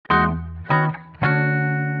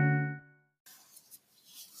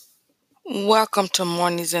Welcome to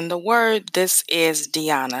Mornings in the Word. This is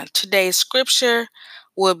Deanna. Today's scripture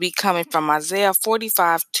will be coming from Isaiah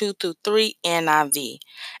 45, 2 through 3 NIV.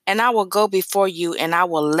 And I will go before you and I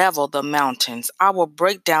will level the mountains. I will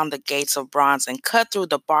break down the gates of bronze and cut through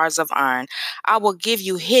the bars of iron. I will give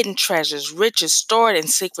you hidden treasures, riches stored in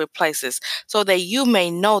secret places, so that you may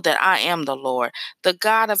know that I am the Lord, the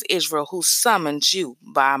God of Israel, who summons you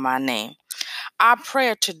by my name. Our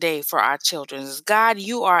prayer today for our children is, God,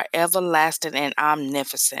 you are everlasting and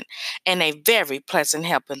omnipotent and a very pleasant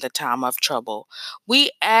help in the time of trouble.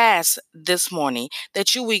 We ask this morning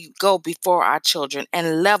that you will go before our children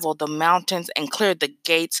and level the mountains and clear the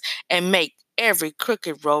gates and make every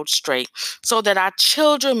crooked road straight, so that our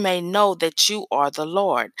children may know that you are the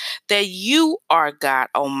Lord, that you are God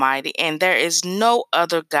Almighty, and there is no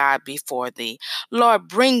other God before thee. Lord,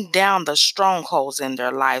 bring down the strongholds in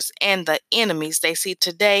their lives and the enemies they see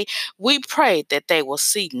today. We pray that they will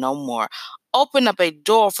see no more. Open up a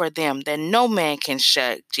door for them that no man can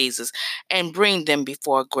shut, Jesus, and bring them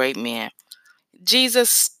before great men. Jesus,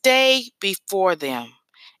 stay before them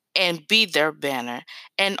and be their banner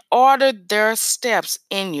and order their steps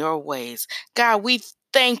in your ways. God, we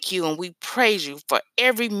thank you and we praise you for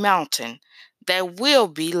every mountain that will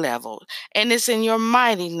be leveled. And it's in your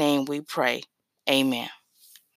mighty name we pray. Amen.